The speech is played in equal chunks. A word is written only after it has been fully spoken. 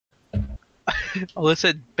I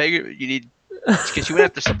said beggar. You need because you went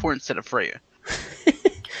after support instead of Freya.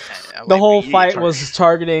 The whole fight was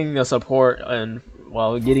targeting a support and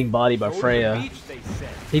while getting bodied by Freya.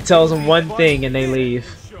 He tells them one thing and they leave.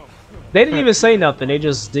 They didn't even say nothing. They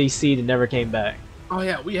just DC'd and never came back. Oh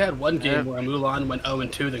yeah, we had one game where Mulan went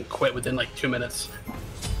 0-2, then quit within like 2 minutes.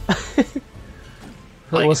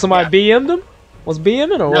 Was somebody BM'd him? Was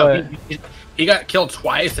BMing or no, what? He got killed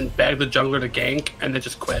twice and begged the jungler to gank and then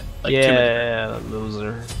just quit. Like 2 minutes. Yeah,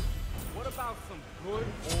 loser.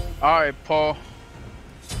 Alright, Paul.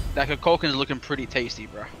 That Kukulkan's looking pretty tasty,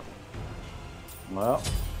 bro. Well,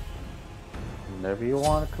 whenever you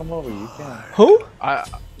want to come over, you can. Who?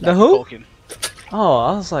 The who? Kukulkan. Oh,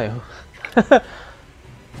 I was like...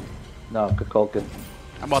 No, Kukulkan.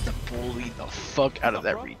 I'm about to bully the fuck out of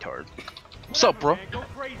that retard. What's up, bro?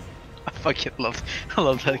 I fucking I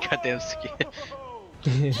love that goddamn skin.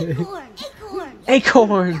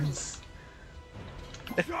 Acorns!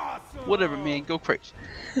 Whatever, man. Go crazy.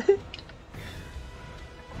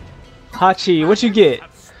 Hachi, what you get?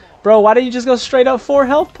 Bro, why didn't you just go straight up 4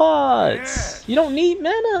 health pods? You don't need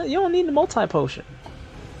mana. You don't need the multi-potion.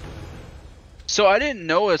 So I didn't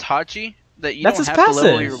know as Hachi that you That's don't his have to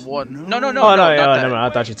level passive. your 1. No, Oh, not no, that. no, I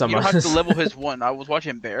thought you were talking You about don't have to level his 1. I was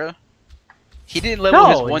watching Barra. He didn't level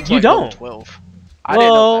his 1 till you like level don't. 12. I didn't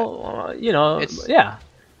know that. You know, yeah.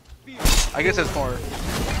 I guess that's more...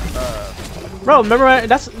 Bro, remember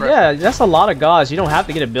that's a lot of gods. You don't have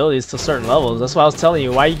to get abilities to certain levels. That's why I was telling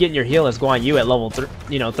you. Why are you getting your heal that's going you at level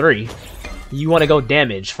 3? You want to go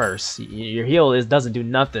damage first. Your heal doesn't do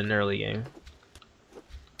nothing early game.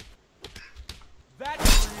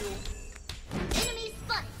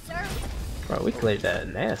 Bro, we cleared that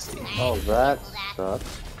nasty. Oh, that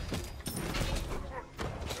sucks.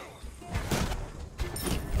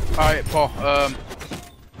 Alright, Paul.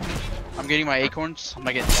 I'm getting my acorns. I'm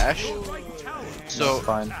not getting dash. So,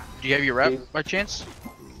 fine. Do you have your rep by chance?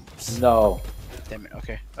 No. Damn it.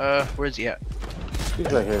 Okay. Where's he at?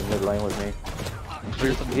 He's right here in mid lane with me.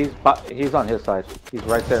 He's on his side. He's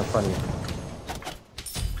right there in front of you.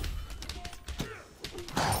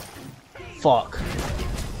 Fuck.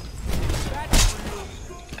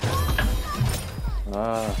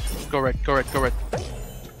 Go red. Go red. Go red.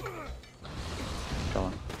 Come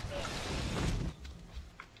on.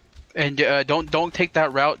 And don't take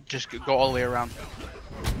that route. Just go all the way around.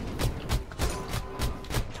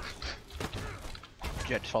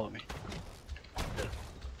 Yeah, just follow me.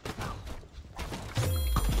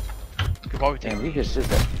 Could probably take. Damn, he just did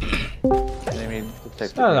that. I mean,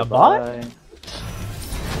 It's not a bot?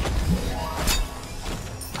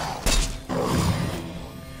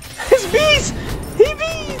 His bees! He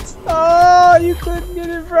bees! Oh, you couldn't get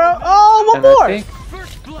it, bro. Oh, one more!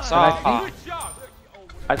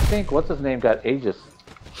 I think what's his name got Aegis.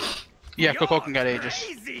 Yeah, Kukulkan got Aegis.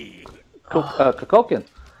 Kukulkan.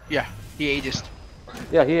 Yeah, he Aegis.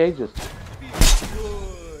 Yeah, he Aegis.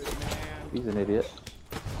 He's an idiot.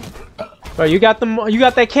 Bro, you got them. You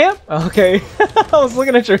got that camp? Okay. I was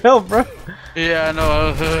looking at your health, bro. Yeah, I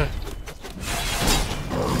know.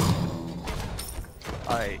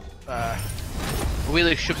 Alright,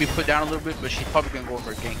 Wheeler should be put down a little bit, but she's probably gonna go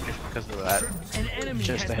for a gank just because of that.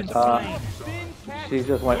 Just to hit She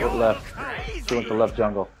just went with left. She went to left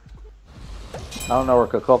jungle. I don't know where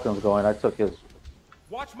Kukulkan's going. I took his.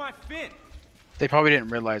 Watch my fin. They probably didn't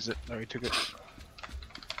realize it. No, he took it.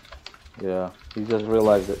 Yeah, he just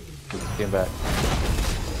realized it. He just came back.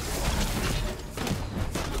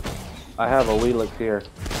 I have a Wheelix here.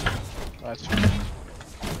 That's fine.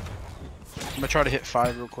 I'm gonna try to hit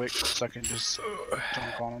 5 real quick so I can just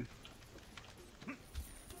jump on him.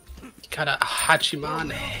 Got a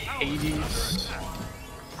Hachiman Hades.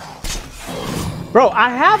 Bro, I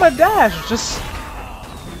have a dash. Just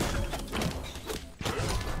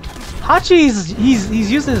Hachi's he's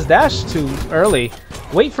using his dash too early.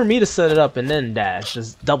 Wait for me to set it up and then dash.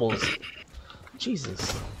 Just doubles.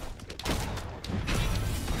 Jesus.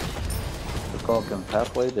 Kukulkan's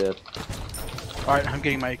halfway dead. Alright, I'm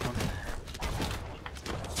getting my icon.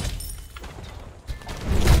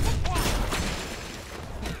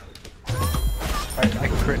 Alright, I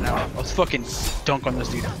can crit now. Let's fucking dunk on this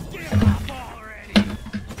dude.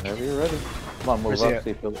 Whenever you're ready. Come on, move up, see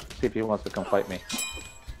if he wants to come fight me.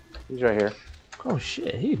 He's right here. Oh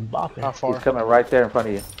shit, he's bopping. How far? He's coming right there in front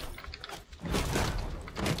of you.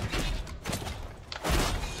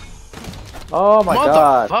 Oh my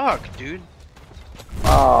god. Fuck, dude.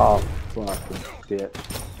 Oh, fucking shit.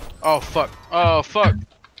 Oh fuck. Oh fuck.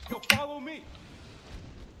 Yo, follow me.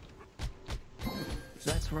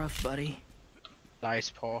 That's rough, buddy. Nice,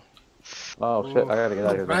 Paul. Oh shit, I gotta get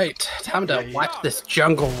out of here. Right, time to watch this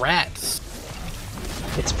jungle rats.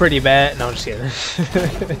 It's pretty bad. No, I'm just kidding.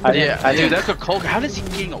 Yeah, dude, that's a Colt. How is he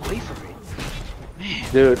getting away from me?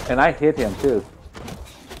 Man. Dude, and I hit him too.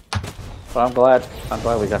 But I'm glad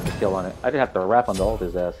we got the kill on it. I didn't have to wrap on the ult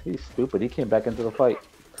his ass. He's stupid. He came back into the fight.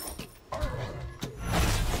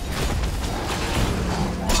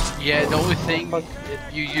 Yeah, the only thing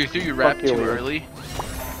you threw your wrap too early.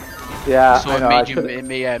 Yeah, so I know, it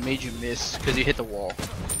made you miss because you hit the wall.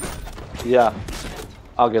 Yeah,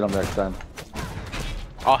 I'll get him next time.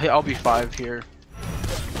 I'll be 5 here.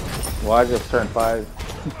 Well, I just turned 5.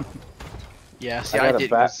 Yeah, see, I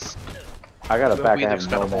did. I got a back. I have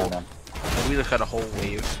no mana. We looked at a whole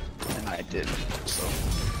wave, and I did. So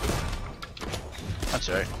that's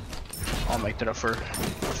alright. I'll make that up for a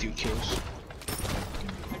few kills.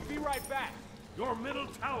 I'll be right back. Your middle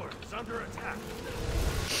tower is under attack.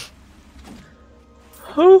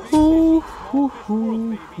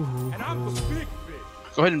 And I'm the big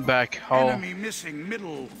fish. Go ahead and back. Enemy missing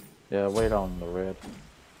middle. Yeah, wait on the red.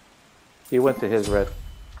 He went to his red.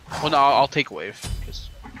 Well, no, I'll take wave. Cause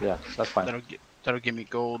yeah, that's fine. That'll give me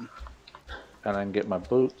gold. And I can get my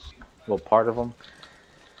boots. Well, part of them.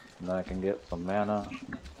 And then I can get some mana.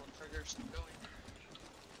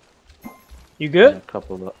 You good? And a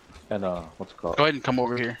couple of what's it called? Go ahead and come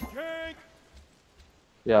over here.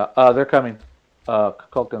 Yeah, they're coming.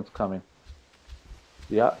 Kulkin's coming.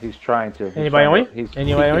 Yeah, he's trying to. Anybody on me?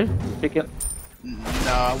 Anybody on me? He's peeking.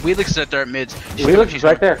 No, Wheelix is at their mids. Wheelix is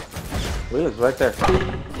right there. Wheelix is right there.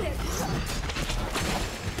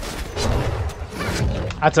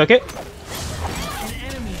 I took it. An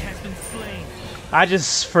enemy has been slain. I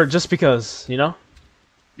just because, you know?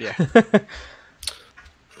 Yeah.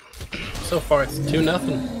 So far, it's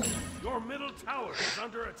 2-0. Your middle tower is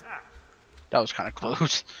under attack. That was kind of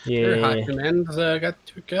close. Your high Yeah. command's got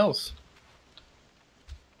 2 kills.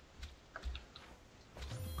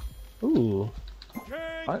 Ooh.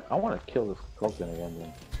 I want to kill this Kulkin again.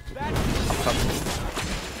 Then.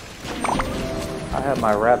 I have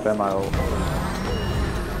my wrap and my ult.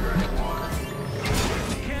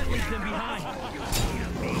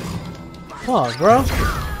 Oh, bro.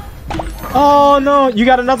 Oh no, you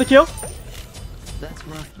got another kill? That's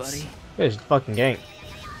rough, buddy. It's fucking gank.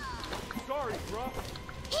 Sorry,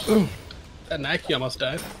 bro. That Nike almost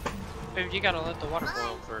died. Babe, you gotta let the water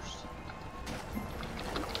boil first.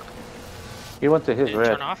 He went to his Did it red.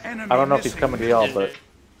 turn off? I don't know if he's coming to y'all, but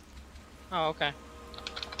Oh, okay.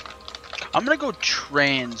 I'm gonna go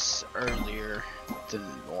trans earlier than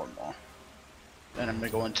normal. And I'm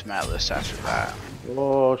gonna go into Malice after that.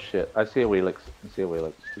 oh shit! I see a Wheelix.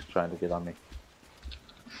 He's trying to get on me.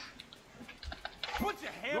 Put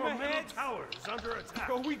your hammerhead tower is under attack.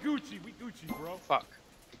 Go, we Gucci, bro. Fuck.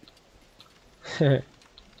 Go,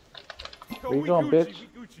 Where you going, bitch?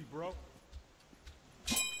 We Gucci, bro.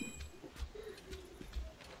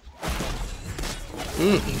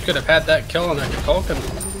 You could have had that kill on that Kulkin.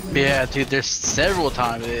 Yeah, dude, there's several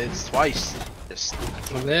times. It's twice. Just...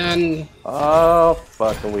 And then Oh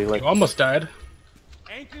fuck the you Wheelix. almost died.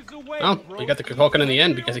 Anchors away, Oh, bro. you got the Kulkin in the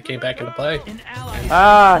end because he came back into play.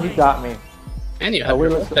 Ah, he got me. And you have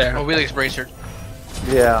your ult there. Oh, Wheelix bracer.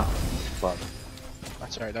 Yeah. Fuck.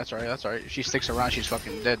 That's alright, that's alright, that's alright. If she sticks around, she's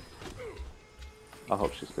fucking dead. I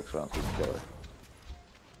hope she sticks around so we can kill her.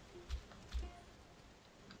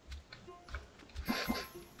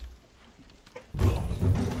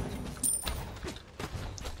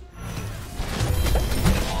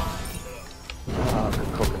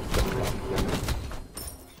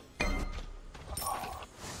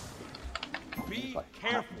 Be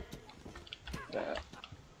careful. You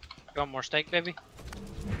want more steak, baby?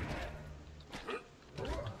 Did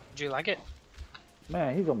you like it?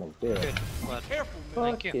 Man, he's almost dead. Good. Glad. Careful,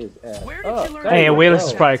 man. Fuck Thank you. his ass. Where did up. you learn Hey, There you Wheelix go.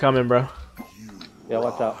 is probably coming, bro. Yeah,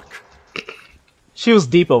 watch out. She was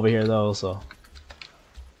deep over here though, so.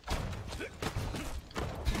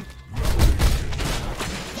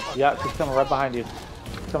 Yeah, she's coming right behind you.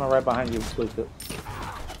 She's coming right behind you, Bluetooth.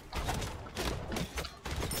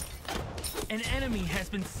 An enemy has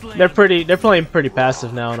been slain. They're playing pretty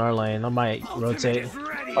passive now in our lane. I might rotate.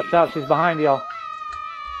 Watch out, she's behind y'all.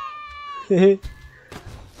 Get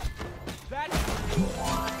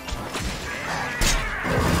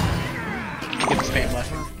the spam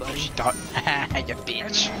left. She thought, you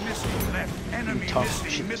bitch. Enemy Tough missing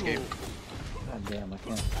shit middle. escape. God damn, I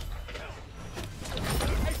can't.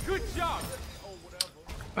 Hey, good job. Oh, whatever.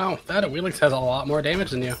 Oh, that Wheelix has a lot more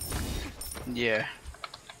damage than you. Yeah.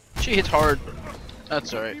 She hits hard.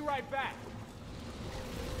 That's alright. Be right back.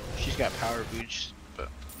 She's got power boots, but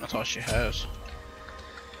that's all she has.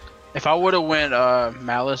 If I would have went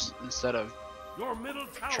Malice instead of Your middle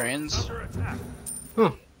tower Trans? is under attack.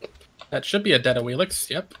 Huh. That should be a dead Wheelix.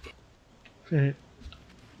 Yep. Mhm.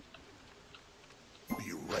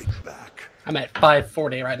 Be right back. I'm at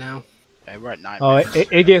 540 right now. Hey, we're at 9 Oh, minutes.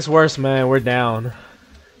 it gets worse, man. We're down.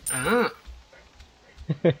 Ah.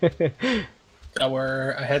 So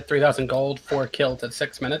we're ahead 3,000 gold, 4 kills at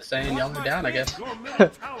 6 minutes, and y'all are down, I guess. Your middle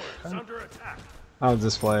tower is under attack. I'm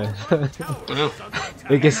just playing. Tower is under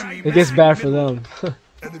attack. it gets bad for them.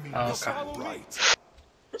 Enemy Oh, missile okay. right.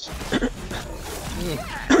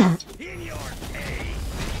 In your cave.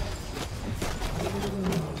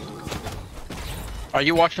 Are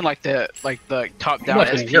you watching like the top I'm down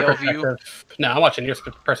watching your SPL view? perspective. No, I'm watching your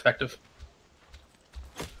perspective.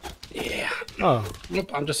 Yeah. Oh,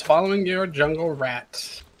 Nope, I'm just following your jungle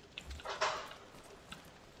rat.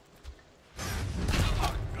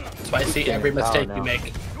 So I see every mistake you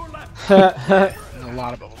make. There's a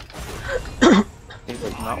lot of them. He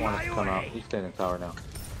does not want to come out. He's staying in tower now.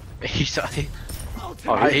 He's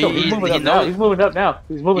Oh, he's He moving up now. knows- He's moving up now.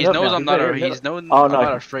 He's moving he up knows now. I'm not. right here. He's known. Oh, I'm no.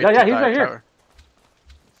 not afraid. Yeah, to he's die right here. tower.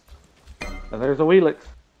 And there's a Wheelix.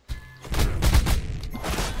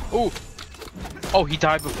 Ooh. Oh, he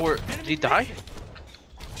died before. Did he die?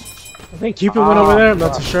 I think Cupid went over there. I'm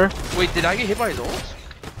not too sure. Wait, did I get hit by his ult?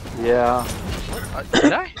 Yeah.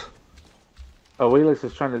 Did I? Oh, Wheelix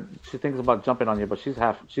is trying to. She thinks about jumping on you, but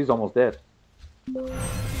she's almost dead.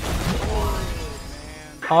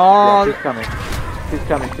 Oh, Yeah, she's coming. She's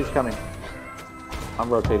coming. She's coming. I'm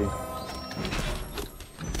rotating.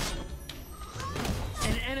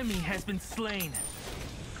 An enemy has been slain.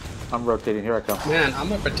 I'm rotating. Here I come. Man, I'm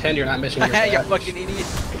gonna pretend you're not missing your You rat. fucking idiot.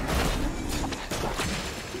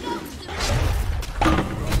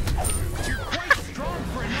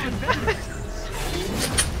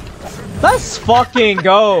 let's fucking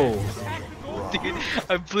go. Dude,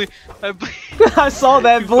 I blink. I saw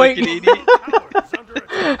that blink. Fucking idiot. Tower is under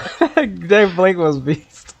attack. That blink was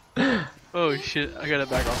beast. Oh shit! I gotta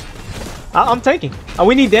back off. I'm tanking. Oh,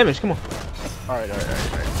 we need damage. Come on. All right.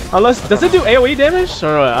 Unless does it do AOE damage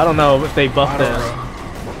or I don't know if they buffed I don't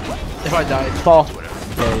that. If I die, Fall.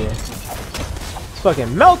 whatever. Yeah, yeah. It's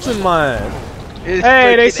fucking melting mine. It's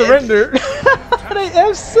Hey, they freaking surrendered. They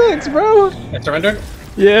F6, bro. I surrendered?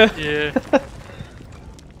 Yeah. Yeah.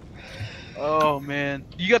 Oh man,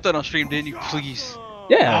 you got that on stream, didn't you? Please. Oh,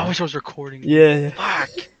 I Yeah. wish I was recording. Yeah. Fuck.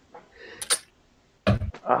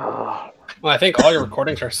 Well, I think all your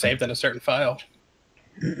recordings are saved in a certain file.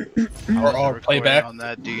 Or all Recording playback. on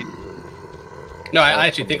that, dude. No, I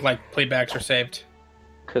actually think like playbacks are saved.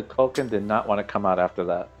 Kukulkan did not want to come out after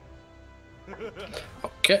that.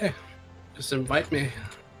 Okay. Just invite me.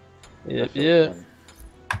 Yep. Yeah.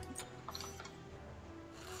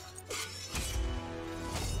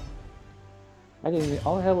 I didn't.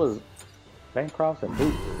 All I had was Bancrofts and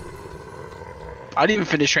boots. I didn't even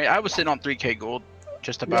finish train. I was sitting on 3K gold,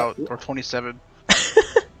 just about, or 27.